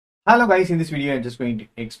Hello guys, in this video I'm just going to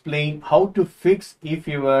explain how to fix if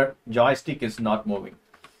your joystick is not moving.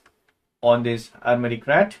 On this Armoury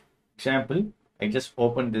Crate example, I just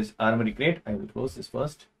opened this Armoury Crate. I will close this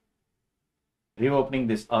first. Reopening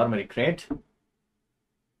this Armoury Crate.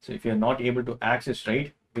 So if you're not able to access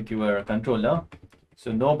right with your controller,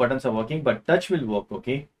 so no buttons are working, but touch will work,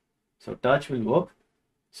 okay? So touch will work.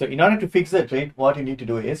 So in order to fix that, right, what you need to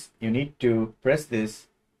do is you need to press this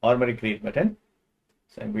Armoury Crate button.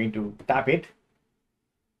 So I'm going to tap it.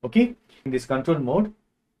 Okay, in this control mode,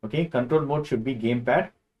 okay, control mode should be gamepad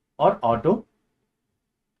or auto.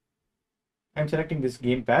 I'm selecting this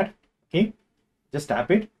gamepad. Okay, just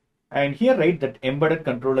tap it, and here right that embedded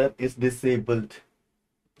controller is disabled.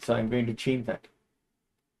 So I'm going to change that.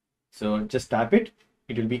 So just tap it,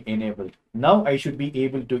 it will be enabled. Now I should be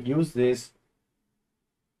able to use this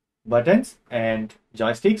buttons and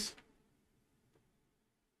joysticks.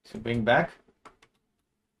 So going back.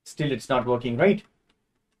 Still it's not working, right?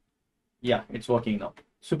 Yeah, it's working now.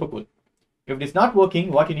 Super cool. If it is not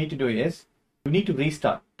working, what you need to do is you need to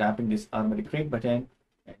restart, tapping this Armoury Crate button,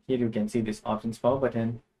 and here you can see this options power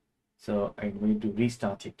button. So I'm going to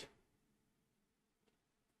restart it.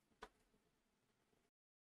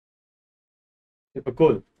 Super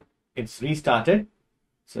cool. It's restarted.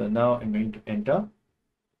 So now I'm going to enter.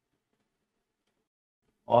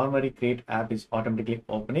 Armoury Crate app is automatically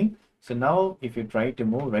opening. So now if you try to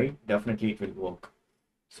move right, definitely it will work.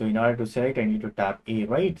 So in order to select, I need to tap A,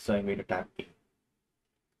 right? So I'm going to tap A.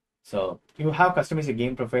 So you have customized a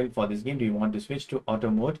game profile for this game. Do you want to switch to auto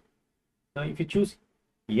mode? So if you choose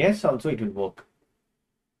yes, also it will work.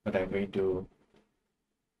 But I'm going to,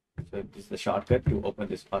 so this is the shortcut to open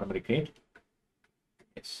this Armoury Crate.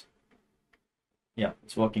 Yes. Yeah,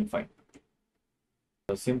 it's working fine.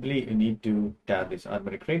 So simply you need to tap this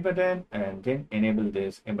Armoury Crate button and then enable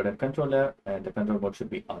this embedded controller, and the control mode should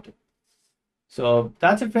be auto. So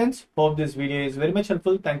that's it, friends. Hope this video is very much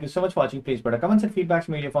helpful. Thank you so much for watching. Please put a comments and feedbacks,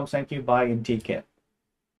 media forms. Thank you. Bye and take care.